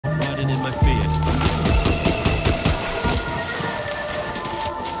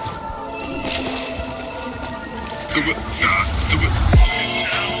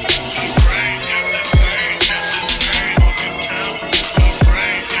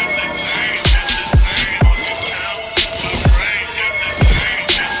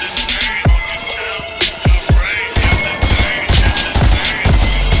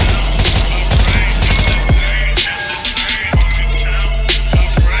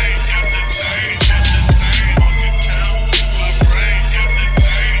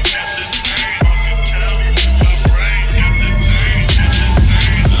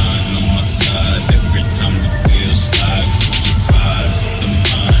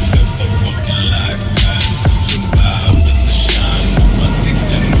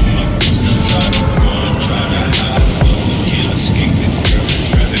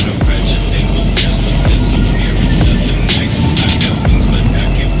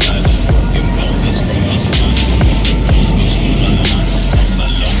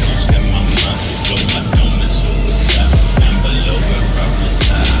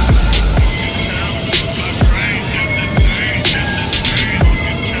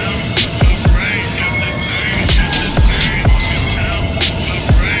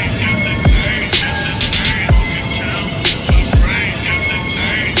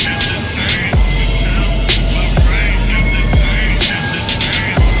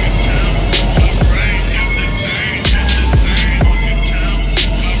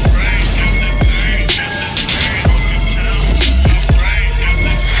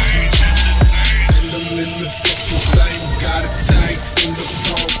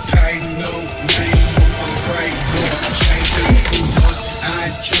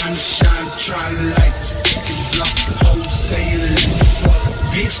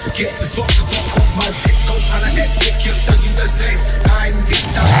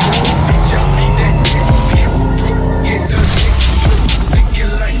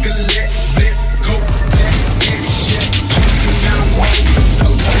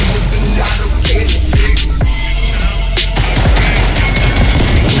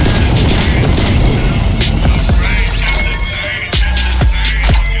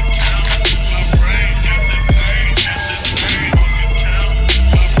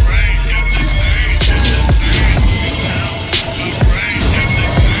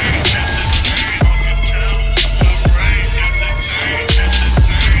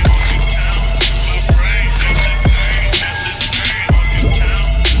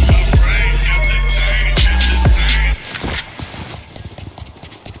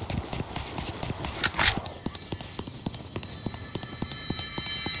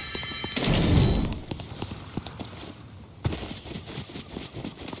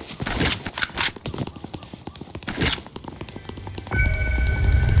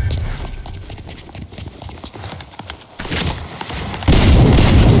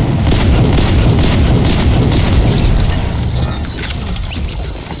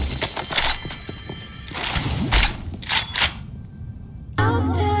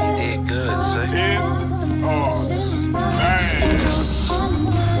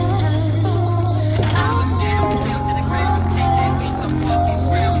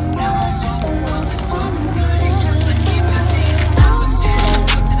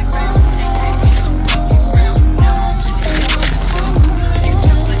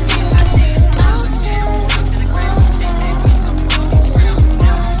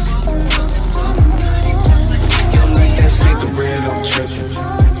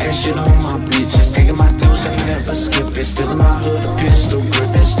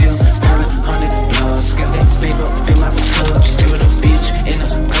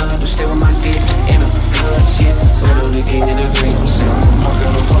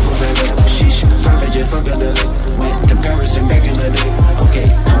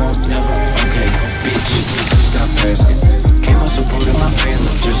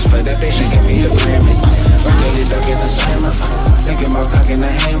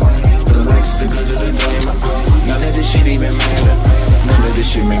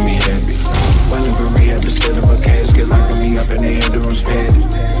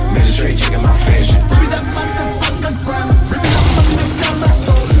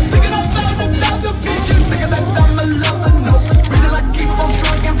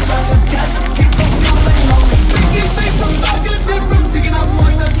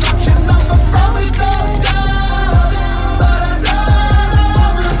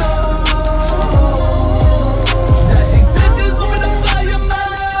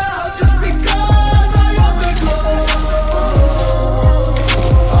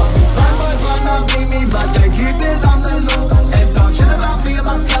keep it on the low.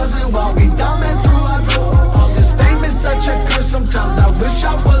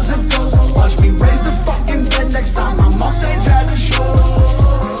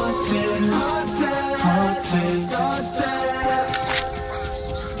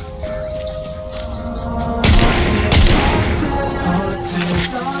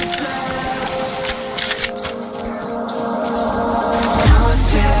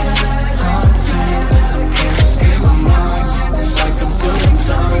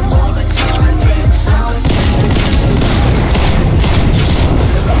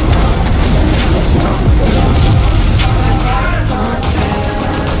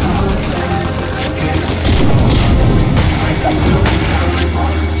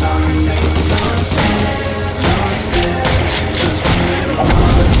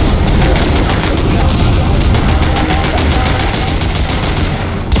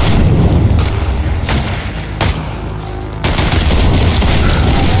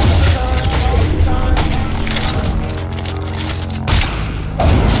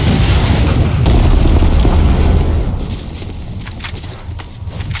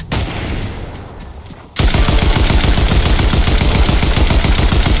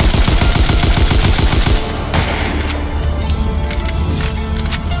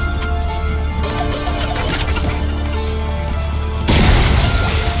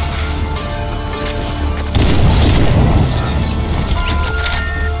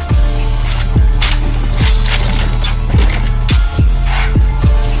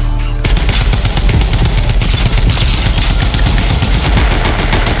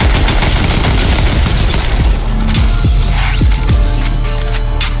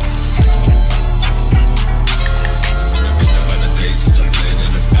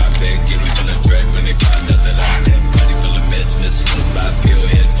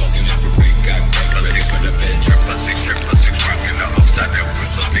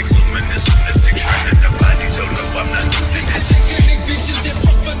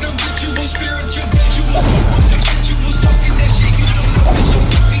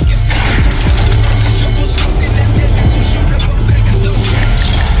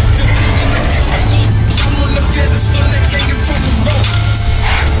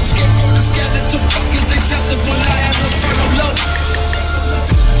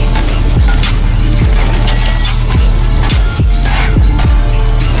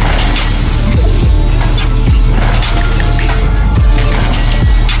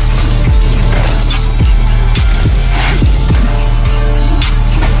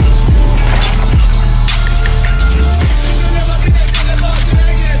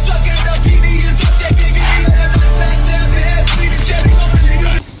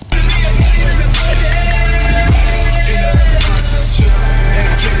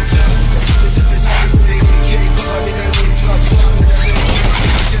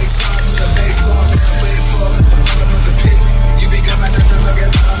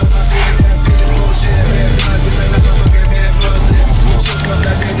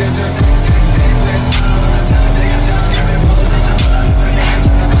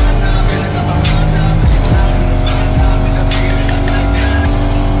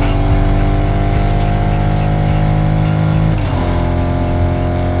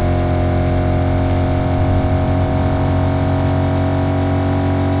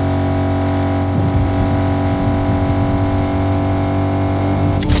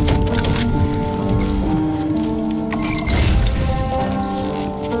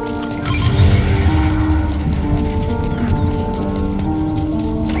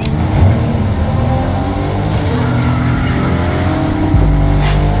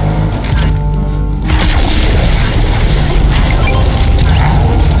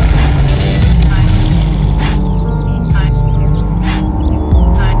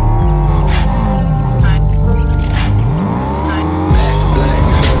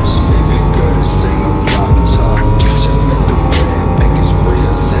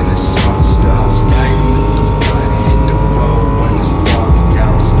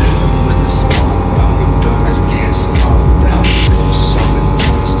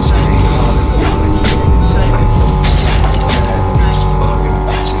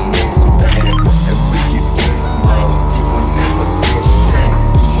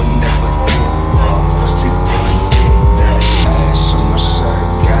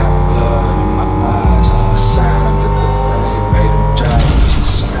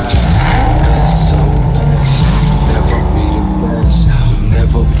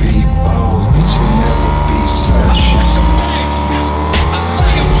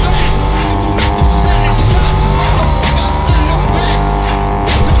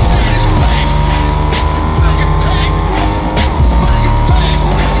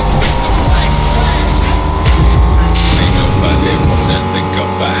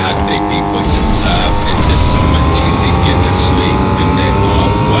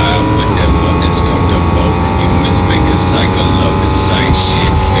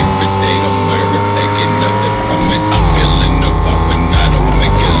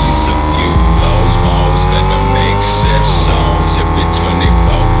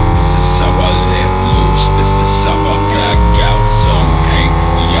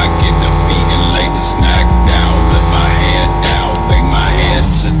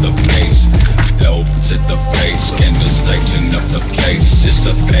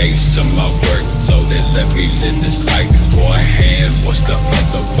 feeling is like, go ahead, what's the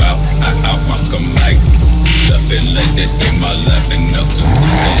other route? I out-rock them like the feeling that in my life ain't nothing to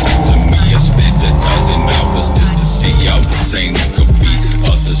say. To me, I spent 1,000 hours just to see how insane it could be.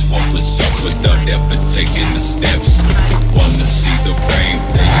 Others walk with up without ever taking the steps. Wanna see the rain,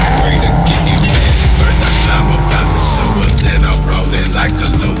 they afraid to get you in. First I climb up out the sewer, then I'm rolling like a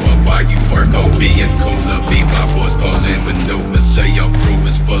lower. While you work on being cooler, be my boys pulling maneuvers. Say your crew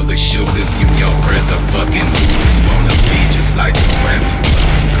is full of shooters, you your friends are fucking losers. Wanna be just like the rappers,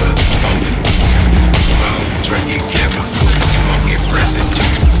 cause it's holding drinking chemicals, smoking present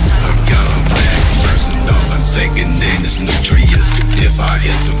juices. A young black person, all I'm taking in is nutrients. If I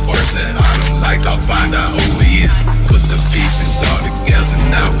hear some words that I don't like, I'll find out who he is. Put the pieces all together,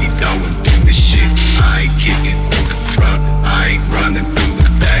 now we going through the shit. I ain't kicking through the front, I ain't running through the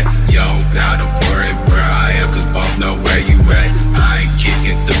back. Yo, gotta worry where I am, cause both know where you at. I ain't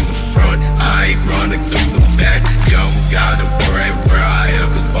kicking through the front, I ain't running through the back. Yo, gotta worry where I am,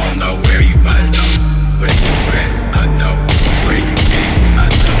 cause both know where you at. Where you at, I know. Where you been, I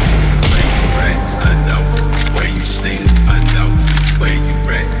know. Where you at, I know. Where you seen, I know. Where you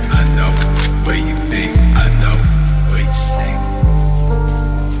at, I know. Where you been, I know. Where you seen.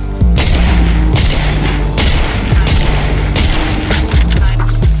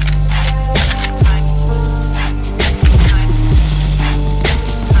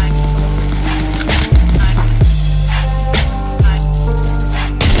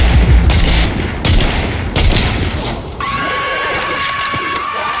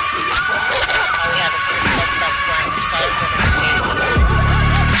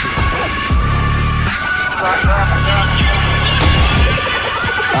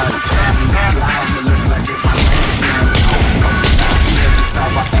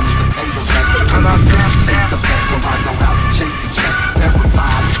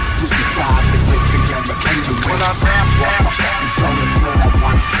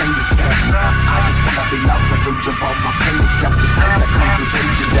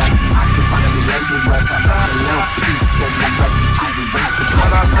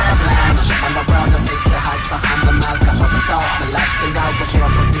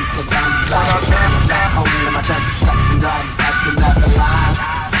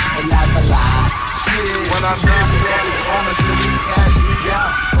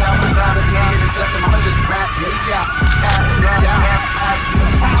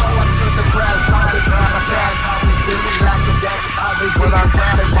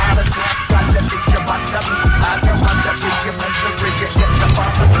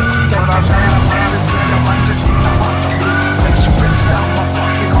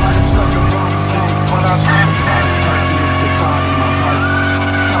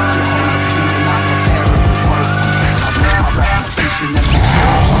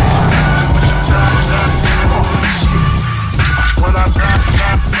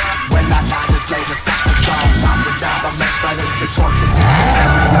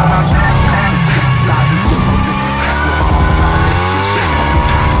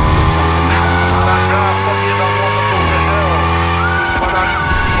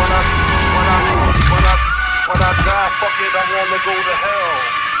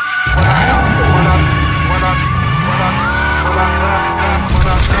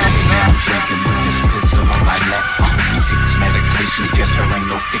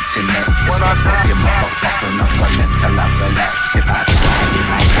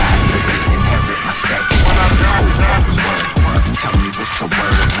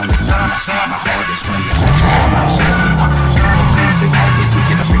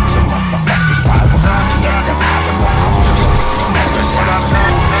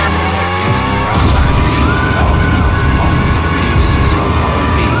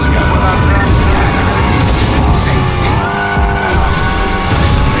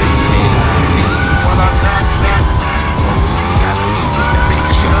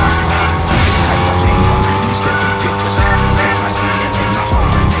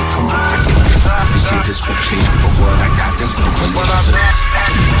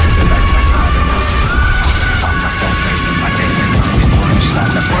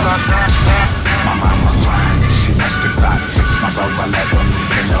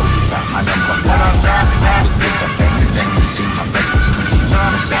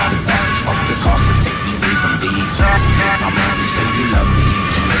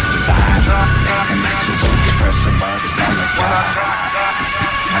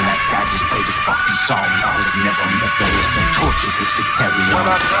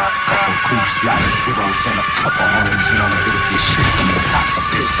 Couple coops, lot of zeros, and a couple homes. And I'm gonna get this shit from the top of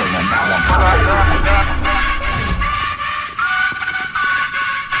pistol, and now I'm